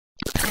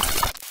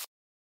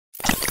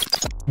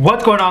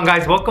What's going on,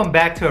 guys? Welcome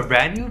back to a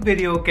brand new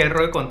video. Que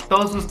rollo con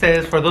todos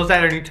ustedes. For those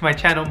that are new to my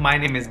channel, my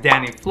name is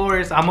Danny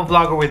Flores. I'm a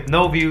vlogger with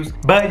no views,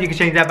 but you can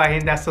change that by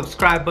hitting that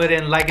subscribe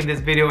button, liking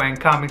this video, and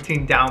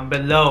commenting down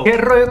below. Que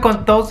rollo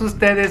con todos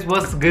ustedes?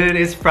 What's good?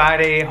 It's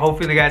Friday.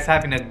 Hopefully you guys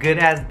having a good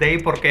ass day,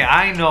 porque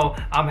I know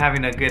I'm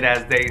having a good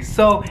ass day.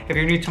 So if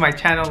you're new to my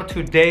channel,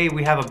 today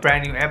we have a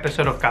brand new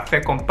episode of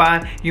Café con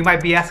Pan. You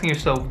might be asking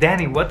yourself,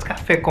 Danny, what's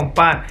Café con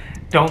Pan?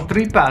 Don't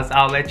tripas,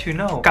 I'll let you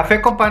know.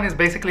 Café con Pan is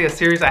basically a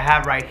series I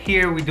have right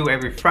here. We do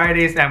every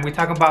Fridays and we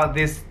talk about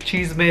this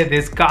chisme,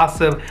 this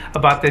gossip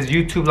about this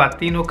YouTube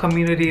Latino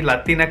community,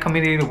 Latina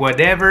community,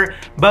 whatever.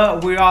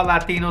 But we're all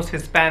Latinos,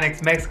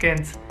 Hispanics,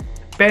 Mexicans.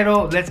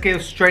 Pero let's get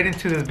straight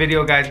into this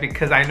video, guys,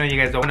 because I know you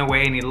guys don't want to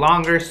wait any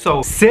longer.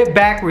 So sit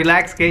back,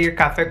 relax, get your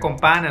Café con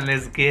Pan, and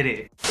let's get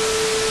it.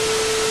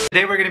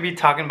 Today we're going to be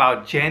talking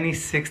about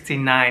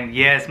Jenny69.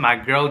 Yes, my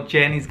girl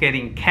Jenny's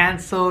getting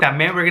canceled. That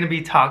meant we're going to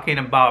be talking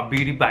about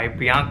Beauty by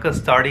Bianca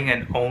starting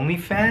an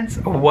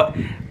OnlyFans. What?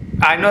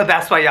 I know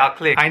that's why y'all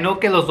click. I know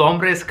que los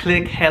hombres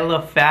click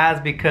hella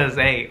fast because,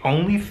 hey,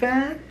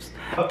 OnlyFans?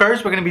 But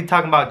first, we're going to be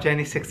talking about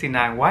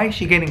Jenny69. Why is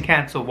she getting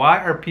canceled? Why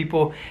are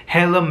people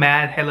hella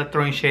mad, hella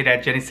throwing shade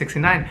at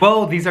Jenny69?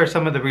 Well, these are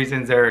some of the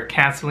reasons they're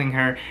canceling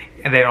her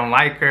and they don't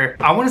like her.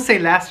 I want to say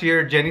last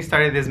year, Jenny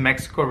started this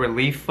Mexico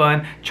relief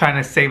fund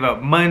trying to save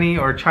up money,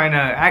 or trying to,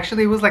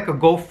 actually it was like a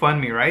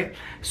GoFundMe, right?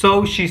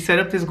 So she set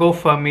up this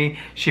GoFundMe,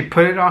 she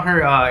put it on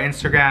her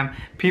Instagram,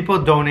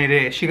 people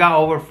donated, she got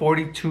over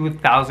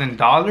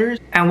 $42,000.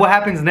 And what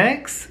happens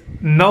next?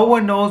 No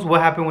one knows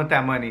what happened with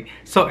that money.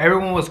 So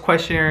everyone was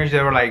questioning her.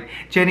 They were like,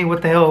 Jenny,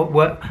 what the hell?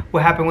 What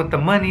happened with the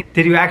money?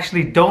 Did you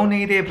actually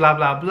donate it? Blah,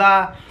 blah,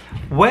 blah.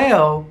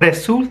 Well,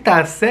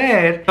 resulta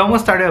ser, someone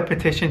started a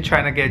petition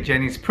trying to get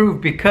Jenny's proof,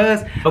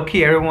 because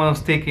okay, everyone was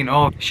thinking,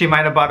 oh, she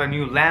might have bought a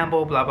new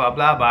Lambo, blah, blah,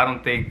 blah. But I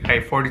don't think,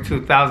 hey,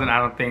 42,000, I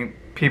don't think.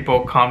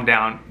 People, calm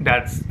down.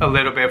 That's a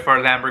little bit for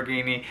a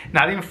Lamborghini,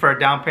 not even for a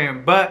down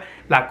payment. But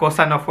la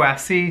cosa no fue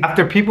así.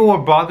 After people were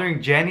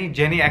bothering Jenny,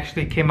 Jenny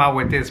actually came out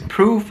with this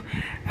proof.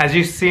 As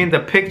you see in the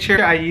picture,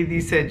 ahí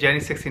dice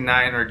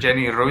Jenny69 or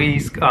Jenny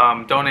Ruiz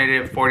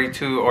donated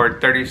 42 or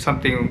 30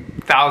 something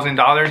thousand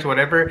dollars,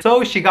 whatever.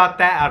 So she got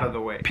that out of the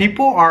way.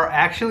 People are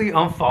actually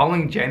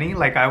unfollowing Jenny.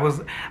 Like I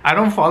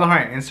don't follow her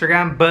on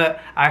Instagram,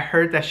 but I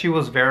heard that she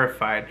was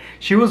verified.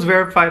 She was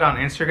verified on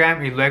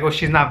Instagram, y luego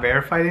she's not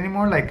verified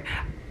anymore. Like,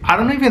 I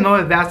don't even know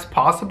if that's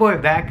possible,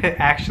 if that could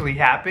actually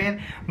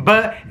happen.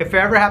 But if it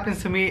ever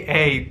happens to me,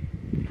 hey,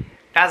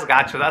 that's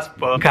gacho, that's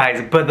fuck.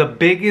 Guys, but the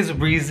biggest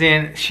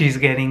reason she's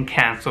getting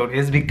canceled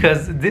is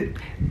because, I'm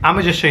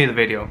gonna just show you the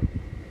video.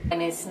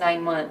 And it's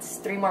 9 months,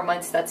 3 more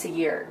months, that's a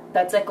year.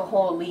 That's like a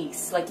whole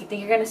lease. Like, you think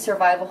you're gonna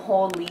survive a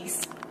whole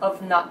lease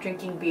of not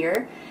drinking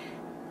beer?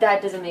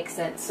 That doesn't make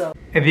sense. So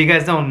if you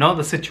guys don't know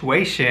the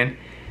situation,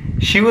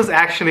 she was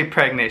actually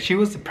pregnant. She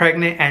was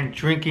pregnant and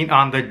drinking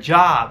on the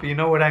job. You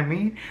know what I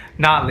mean?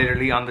 Not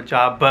literally on the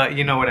job, but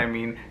you know what I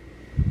mean.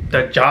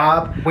 The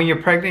job. When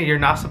you're pregnant, you're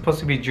not supposed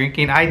to be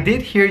drinking. I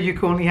did hear you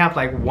can only have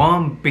like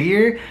 1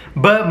 beer,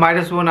 but might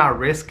as well not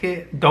risk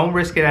it. Don't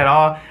risk it at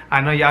all.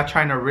 I know y'all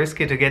trying to risk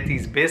it to get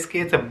these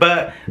biscuits,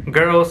 but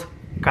girls,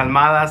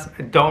 calmadas,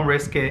 don't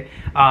risk it.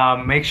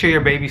 Make sure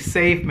your baby's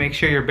safe, make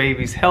sure your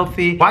baby's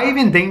healthy. Why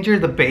even endanger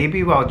the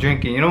baby while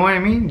drinking? You know what I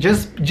mean?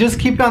 Just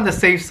keep it on the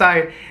safe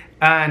side.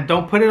 And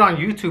don't put it on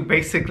YouTube,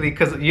 basically,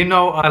 because you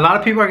know a lot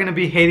of people are going to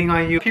be hating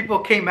on you. People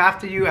came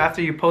after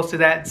you posted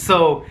that.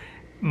 So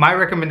my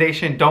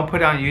recommendation, don't put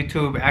it on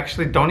YouTube.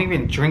 Actually, don't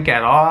even drink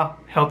at all.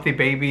 Healthy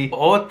baby.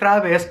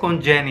 Otra vez con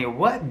Jenny.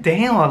 What?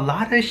 Damn, a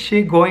lot of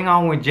shit going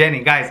on with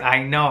Jenny. Guys,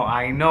 I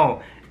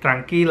know.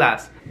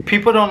 Tranquilas.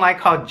 People don't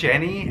like how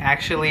Jenny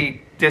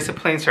actually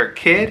disciplines her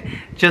kid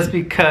just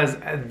because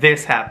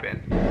this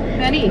happened.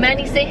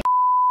 Manny, say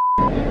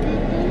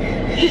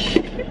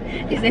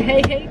he say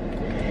hey.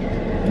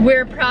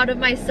 We're proud of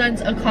my son's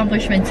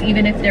accomplishments,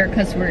 even if they're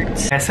cuss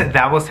words.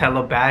 That was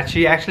hella bad.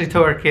 She actually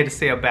told her kid to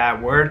say a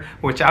bad word,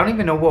 which I don't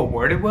even know what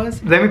word it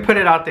was. Let me put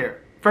it out there.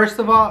 First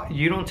of all,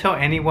 you don't tell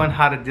anyone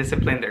how to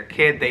discipline their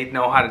kid. They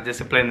know how to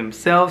discipline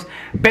themselves.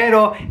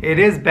 Pero it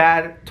is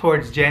bad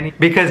towards Jenny,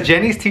 because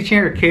Jenny's teaching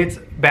her kids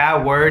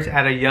bad words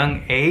at a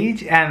young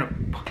age.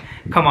 And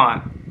come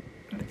on.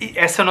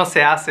 Eso no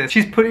se hace.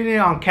 She's putting it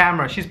on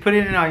camera. She's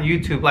putting it on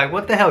YouTube. Like,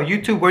 what the hell?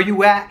 YouTube, where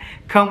you at?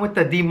 Come with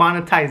the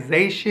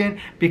demonetization,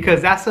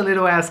 because that's a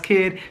little ass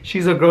kid.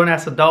 She's a grown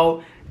ass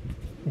adult.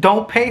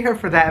 Don't pay her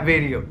for that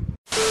video.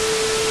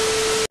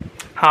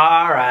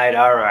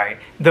 Alright.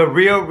 The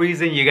real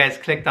reason you guys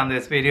clicked on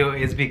this video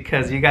is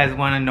because you guys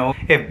want to know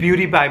if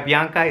Beauty by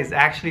Bianca is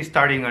actually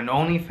starting an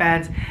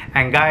OnlyFans.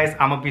 And guys,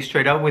 I'm gonna be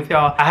straight up with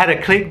y'all. I had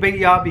to clickbait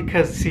y'all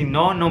because si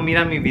no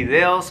mira mi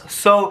videos.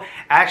 So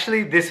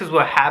actually, this is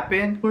what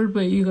happened.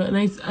 But you got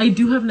nice. I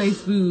do have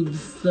nice boobs,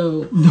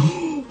 so.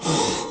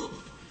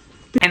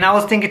 And And I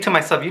was thinking to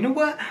myself, you know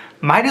what?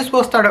 Might as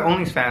well start an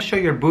OnlyFans. Show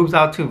your boobs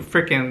out to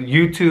freaking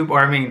YouTube, or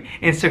I mean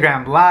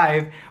Instagram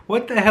Live.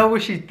 What the hell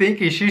was she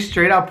thinking? She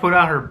straight out put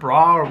on her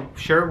bra or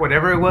shirt,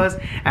 whatever it was,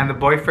 and the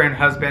boyfriend,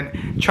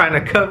 husband trying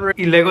to cover it.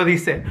 Y luego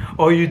dice,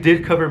 oh, you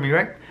did cover me,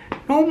 right?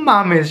 No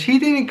mames, she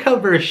didn't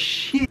cover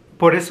shit.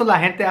 Por eso la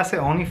gente hace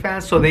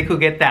OnlyFans, so they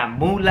could get that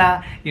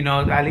moolah, you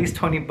know, at least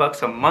 20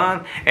 bucks a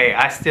month. Hey,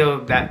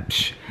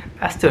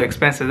 that's still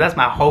expensive. That's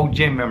my whole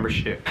gym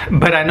membership.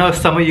 But I know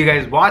some of you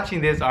guys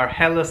watching this are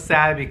hella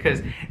sad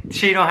because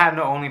she don't have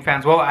no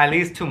OnlyFans. Well, at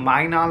least to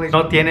my knowledge,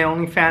 no tiene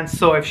OnlyFans.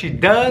 So if she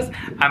does,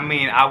 I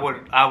mean, I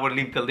would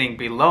leave the link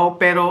below.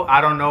 Pero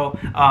I don't know.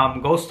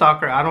 Go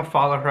stalk her. I don't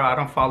follow her. I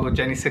don't follow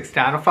Jenny16.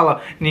 I don't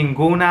follow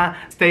ninguna.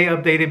 Stay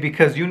updated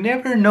because you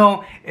never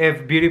know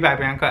if Beauty by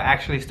Bianca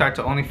actually starts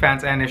an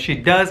OnlyFans. And if she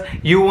does,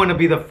 you want to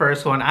be the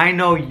first one. I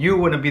know you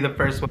want to be the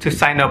first one to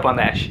sign up on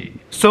that shit.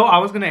 So I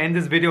was gonna end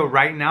this video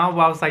right now.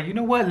 I was like, you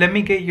know what, let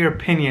me get your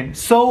opinion.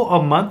 So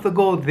a month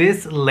ago,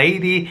 this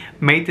lady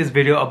made this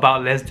video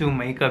about let's do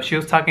makeup. She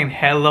was talking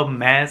hella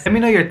mess. Let me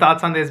know your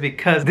thoughts on this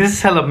because this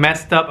is hella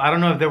messed up. I don't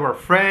know if they were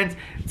friends.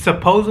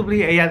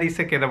 Supposedly ella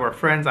dice que they were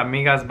friends,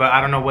 amigas, but I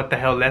don't know what the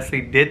hell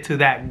Leslie did to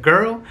that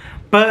girl.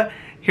 But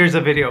here's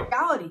a video.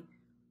 Reality.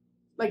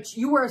 Like,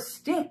 you were a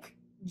stick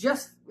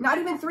just not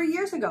even 3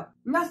 years ago.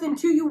 Nothing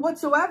to you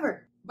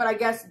whatsoever. But I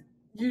guess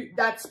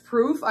that's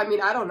proof. I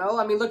mean, I don't know.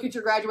 I mean, look at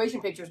your graduation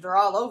pictures. They're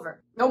all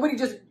over. Nobody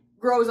just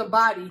grows a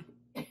body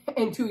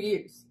in 2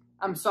 years.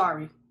 I'm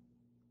sorry.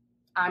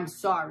 I'm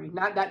sorry.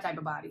 Not that type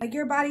of body. Like,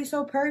 your body's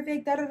so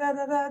perfect. Da, da, da,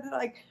 da, da.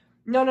 Like,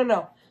 no.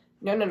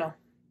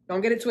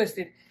 Don't get it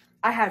twisted.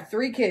 I have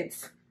 3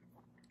 kids.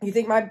 You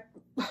think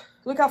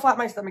look how flat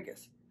my stomach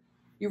is.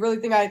 You really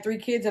think I had 3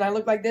 kids and I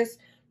look like this?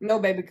 No,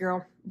 baby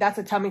girl. That's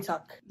a tummy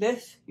tuck.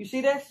 This, you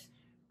see this?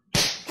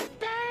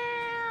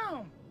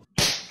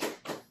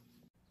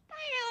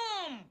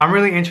 I'm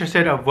really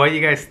interested of what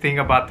you guys think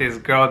about this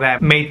girl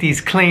that made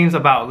these claims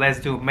about let's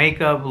do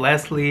makeup,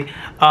 Leslie.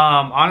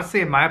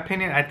 Honestly, in my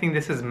opinion, I think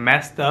this is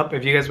messed up.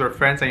 If you guys were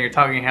friends and you're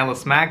talking hella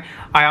smack,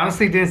 I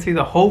honestly didn't see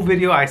the whole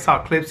video. I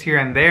saw clips here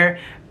and there.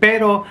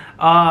 Pero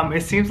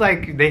it seems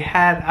like they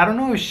had, I don't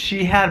know if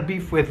she had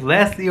beef with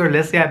Leslie or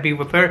Leslie had beef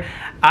with her.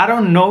 I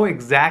don't know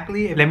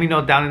exactly. Let me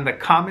know down in the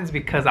comments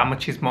because I'm a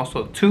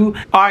chismoso too.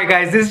 Alright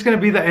guys, this is going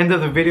to be the end of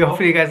the video.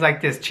 Hopefully you guys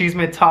like this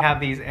chisme talk. I have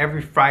these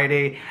every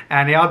Friday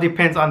and it all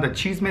depends on the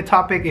chisme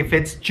topic. If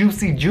it's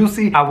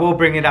juicy, I will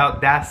bring it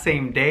out that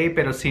same day.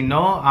 Pero si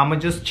no, I'm going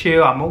to just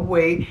chill. I'm going to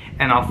wait.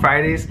 And on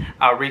Fridays,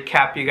 I'll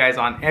recap you guys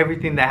on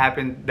everything that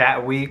happened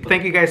that week.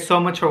 Thank you guys so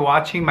much for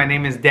watching. My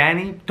name is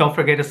Danny. Don't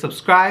forget to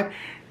subscribe.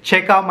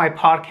 Check out my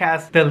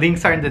podcast. The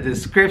links are in the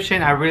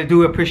description. I really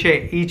do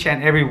appreciate each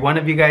and every one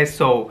of you guys.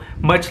 So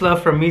much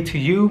love from me to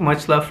you.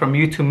 Much love from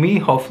you to me.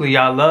 Hopefully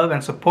y'all love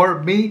and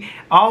support me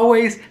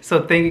always.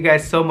 So thank you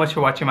guys so much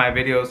for watching my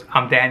videos.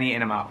 I'm Danny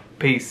and I'm out.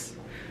 Peace.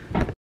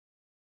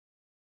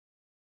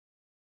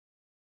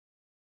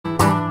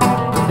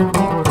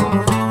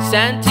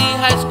 Santi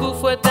High School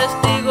fue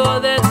testigo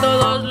de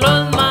todos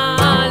los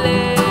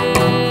males.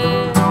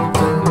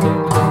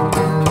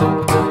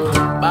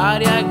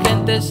 Varias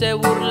gente se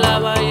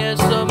burlaba y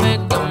eso me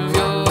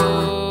cambió.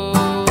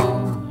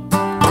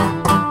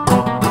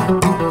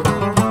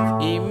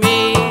 Y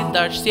mi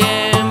touch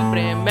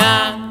siempre me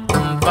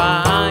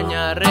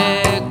acompaña.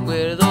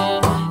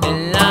 Recuerdo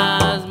en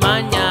las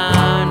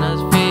mañanas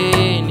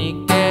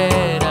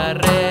finiquera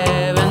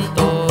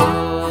reventó.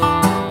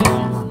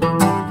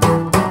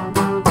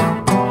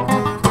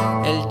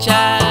 El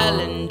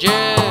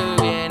Challenger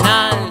bien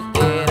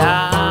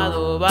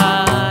alterado,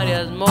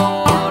 varias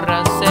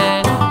morras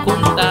se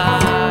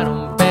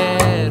juntaron,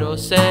 pero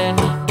sé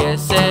que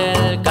es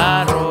el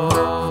carro.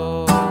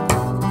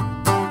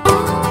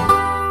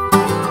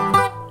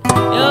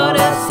 Y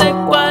ahora sé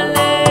cuál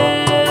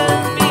es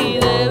mi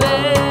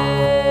deber,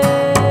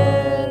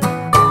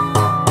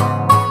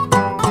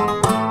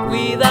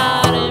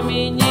 cuidar a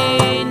mi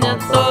niña,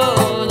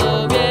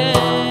 todo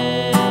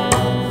bien.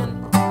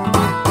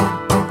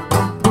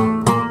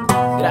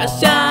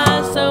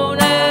 Gracias a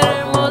una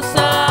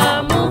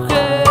hermosa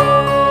mujer,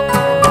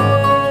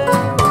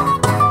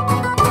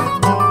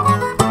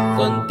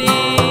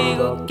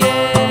 contigo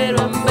quiero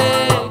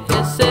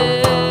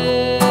envejecer.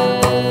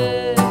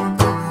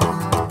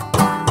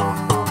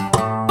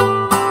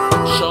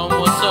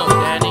 Somos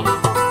Danny.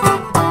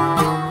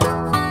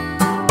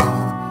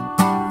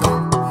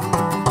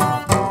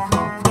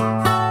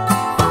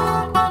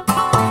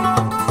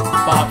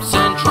 Pop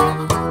Central.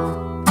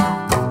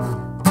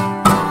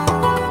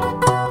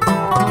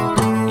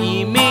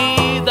 Y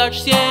mi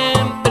Dodge